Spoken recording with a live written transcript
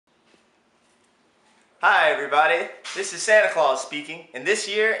Hi everybody, this is Santa Claus speaking, and this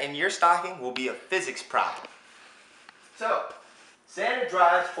year in your stocking will be a physics problem. So, Santa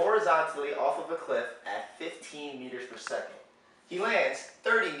drives horizontally off of a cliff at 15 meters per second. He lands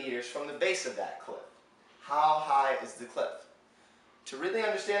 30 meters from the base of that cliff. How high is the cliff? To really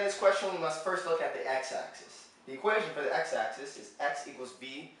understand this question, we must first look at the x-axis. The equation for the x-axis is x equals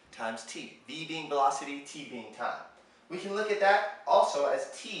v times t, v being velocity, t being time. We can look at that also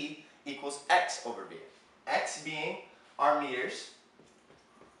as t equals x over v. X being our meters,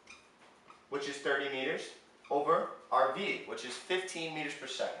 which is 30 meters, over our v, which is 15 meters per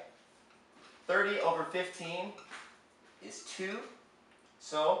second. 30 over 15 is 2,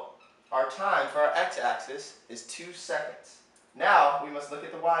 so our time for our x-axis is 2 seconds. Now we must look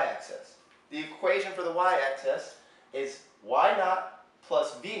at the y-axis. The equation for the y-axis is y naught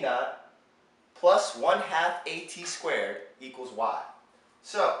plus v naught plus 1/2 at squared equals y.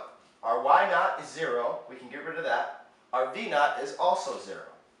 So, our y naught is 0, we can get rid of that. Our v naught is also 0,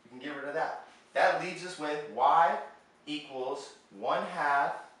 we can get rid of that. That leaves us with y equals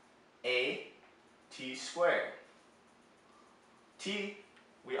 1/2 at squared. T,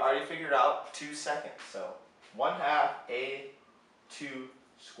 we already figured out 2 seconds, so 1/2 a2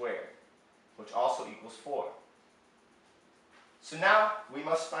 squared, which also equals 4. So now we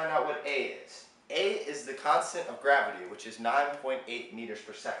must find out what a is. A is the constant of gravity, which is 9.8 meters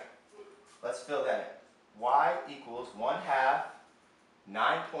per second. Let's fill that in. Y equals 1/2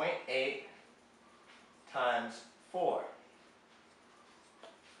 9.8 times 4.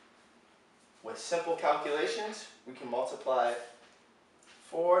 With simple calculations, we can multiply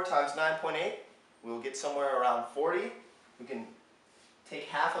 4 times 9.8. We'll get somewhere around 40. We can take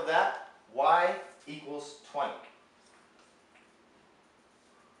half of that. Y equals 20.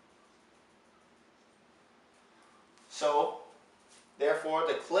 So, therefore,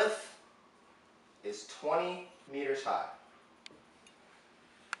 the cliff is 20 meters high.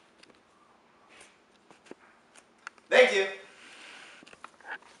 Thank you.